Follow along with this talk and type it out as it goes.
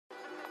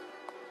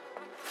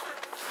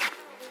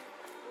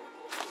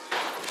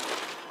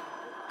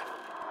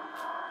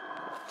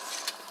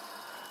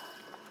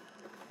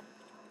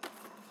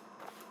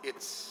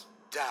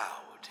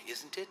Dowd,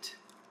 isn't it?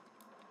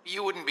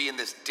 You wouldn't be in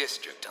this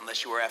district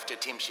unless you were after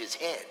Timsh's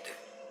head.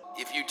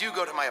 If you do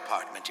go to my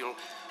apartment, you'll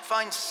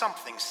find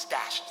something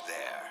stashed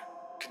there.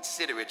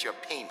 Consider it your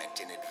payment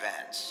in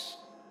advance.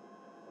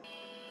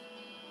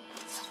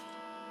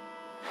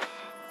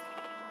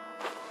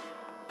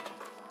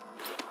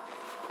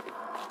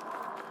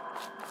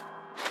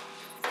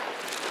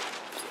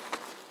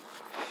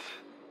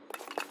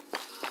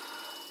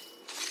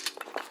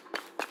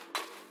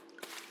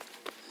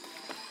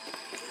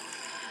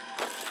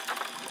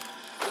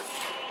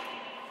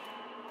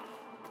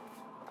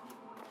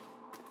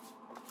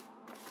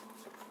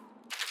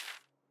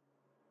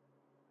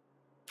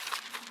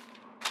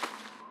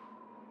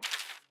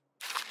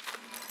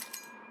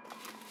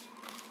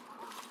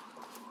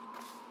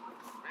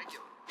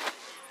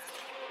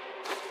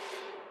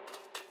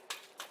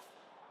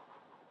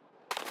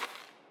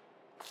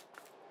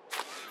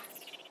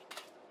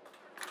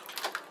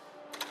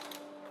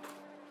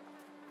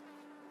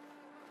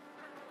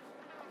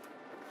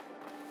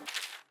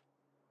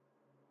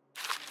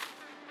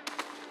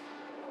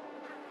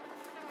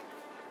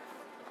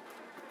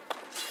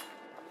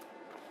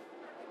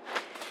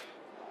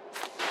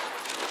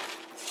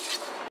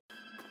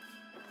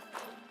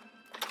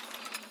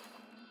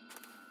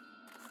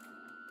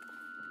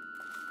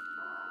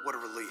 What a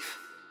relief.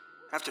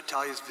 After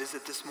Talia's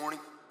visit this morning,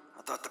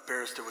 I thought the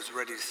barrister was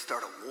ready to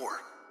start a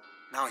war.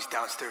 Now he's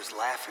downstairs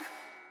laughing.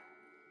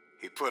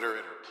 He put her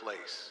in her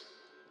place.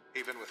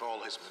 Even with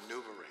all his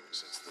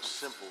maneuverings, it's the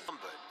simple...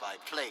 Numbered by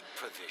plague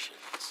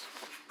provisions.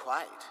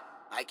 Quite.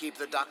 I keep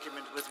the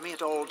document with me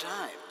at all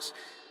times.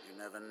 You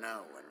never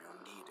know when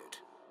you'll need it.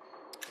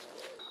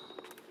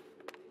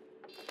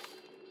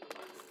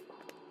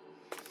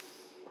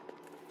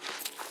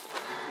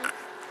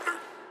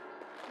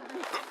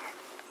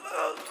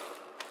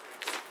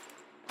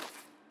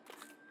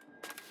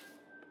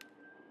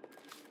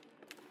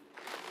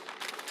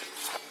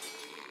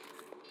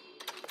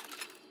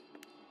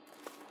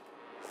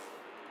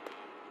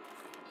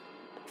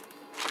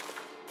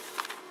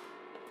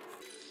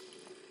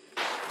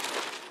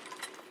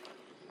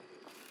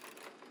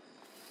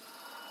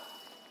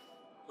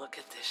 Look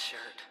at this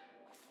shirt.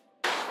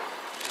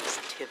 It's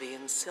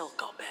Tibian silk,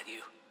 I'll bet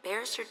you.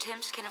 Barrister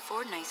Timsh can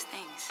afford nice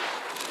things,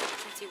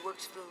 since he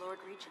works for the Lord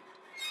Regent.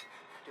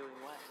 Doing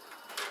what?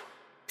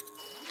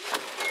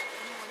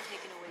 Anyone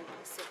taken away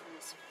with a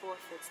sickness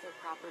forfeits their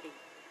property.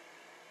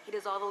 He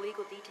does all the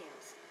legal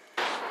details.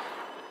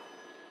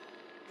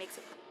 Makes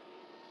it...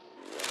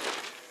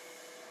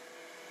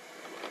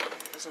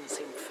 Doesn't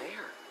seem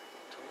fair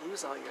to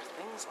lose all your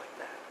things like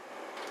that.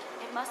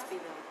 It must be,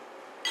 though.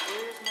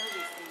 Lawyers know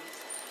these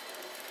things.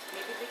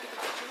 Maybe they could get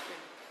the children.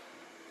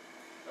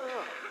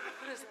 Ugh,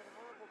 what is that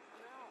horrible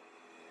smell?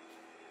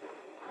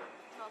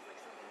 Smells like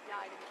something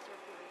died in the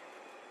circulator.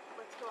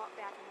 Let's go out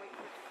back and wait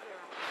for it to clear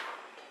out.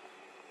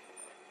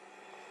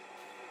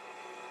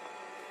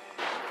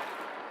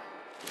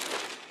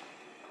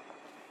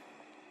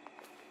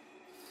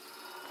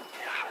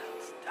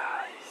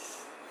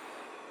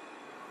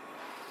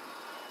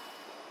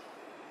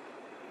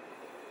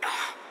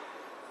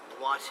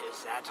 What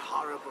is that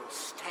horrible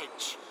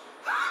stench?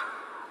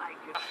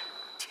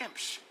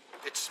 Timsh,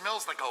 it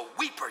smells like a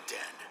weeper den.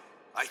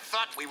 I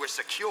thought we were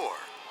secure.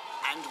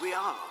 And we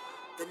are.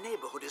 The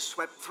neighborhood is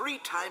swept 3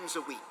 times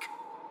a week.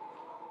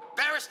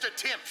 Barrister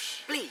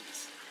Timsh!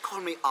 Please, call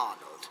me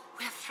Arnold.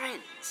 We're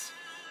friends.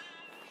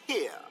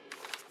 Here,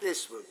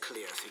 this will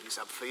clear things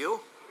up for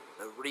you.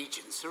 The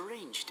Regents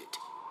arranged it.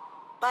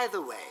 By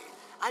the way,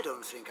 I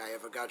don't think I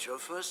ever got your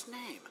first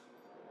name.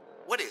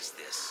 What is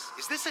this?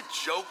 Is this a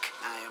joke?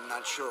 I am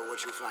not sure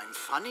what you find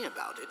funny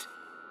about it.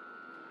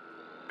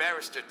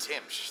 Barrister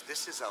Timsh,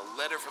 this is a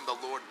letter from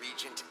the Lord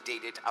Regent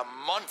dated a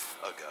month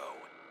ago,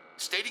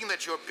 stating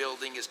that your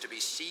building is to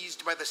be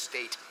seized by the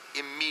state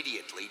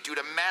immediately due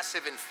to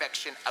massive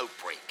infection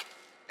outbreak,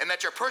 and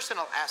that your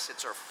personal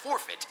assets are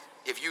forfeit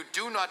if you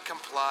do not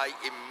comply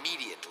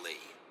immediately.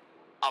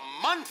 A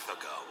month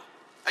ago?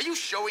 Are you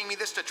showing me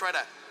this to try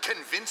to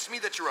convince me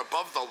that you're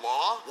above the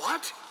law?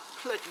 What?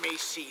 Let me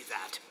see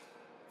that.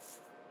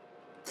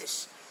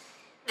 This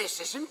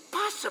isn't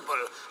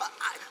possible.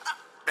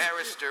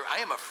 Barrister, I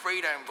am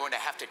afraid I am going to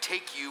have to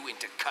take you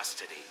into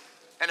custody.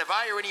 And if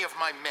I or any of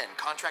my men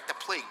contract the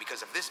plague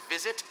because of this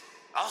visit,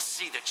 I'll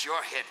see that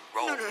your head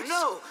rolls.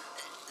 No.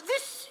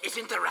 This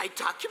isn't the right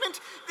document.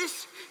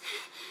 This...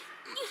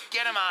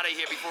 Get him out of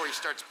here before he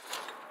starts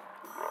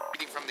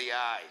bleeding from the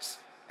eyes.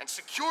 And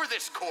secure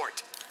this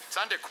court. It's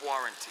under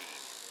quarantine.